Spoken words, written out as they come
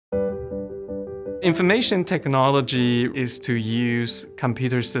Information technology is to use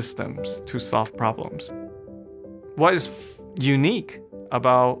computer systems to solve problems. What is unique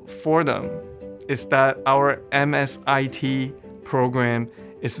about Fordham is that our MSIT program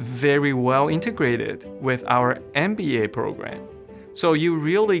is very well integrated with our MBA program. So you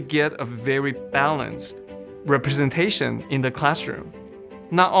really get a very balanced representation in the classroom.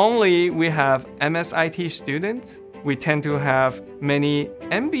 Not only we have MSIT students, we tend to have many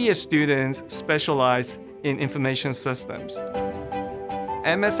MBA students specialized in information systems.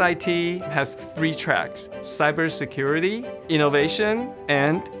 MSIT has 3 tracks: cybersecurity, innovation,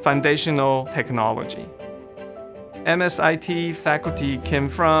 and foundational technology. MSIT faculty came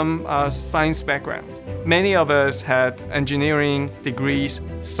from a science background. Many of us had engineering degrees,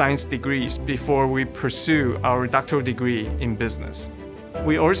 science degrees before we pursue our doctoral degree in business.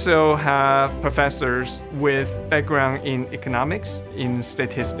 We also have professors with background in economics, in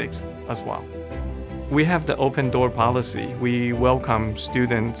statistics as well. We have the open door policy. We welcome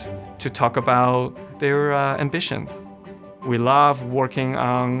students to talk about their ambitions. We love working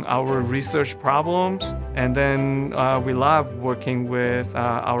on our research problems, and then we love working with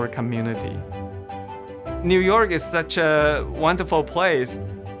our community. New York is such a wonderful place.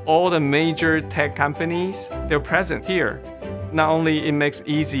 All the major tech companies, they're present here. Not only it makes it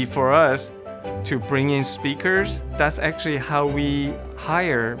easy for us to bring in speakers, that's actually how we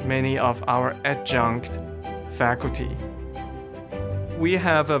hire many of our adjunct faculty. We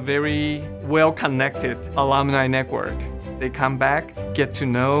have a very well-connected alumni network. They come back, get to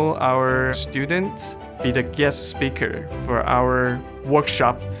know our students, be the guest speaker for our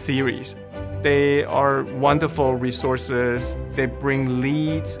workshop series. They are wonderful resources. They bring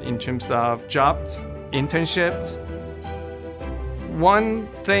leads in terms of jobs, internships. One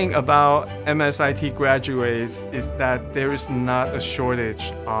thing about MSIT graduates is that there is not a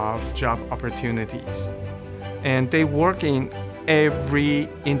shortage of job opportunities. And they work in every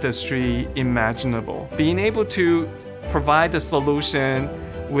industry imaginable, being able to provide the solution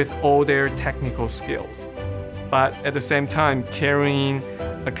with all their technical skills, but at the same time carrying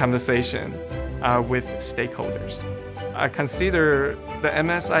a conversation with stakeholders. I consider the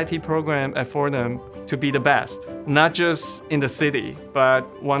MSIT program at Fordham to be the best, not just in the city, but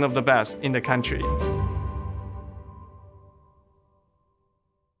one of the best in the country.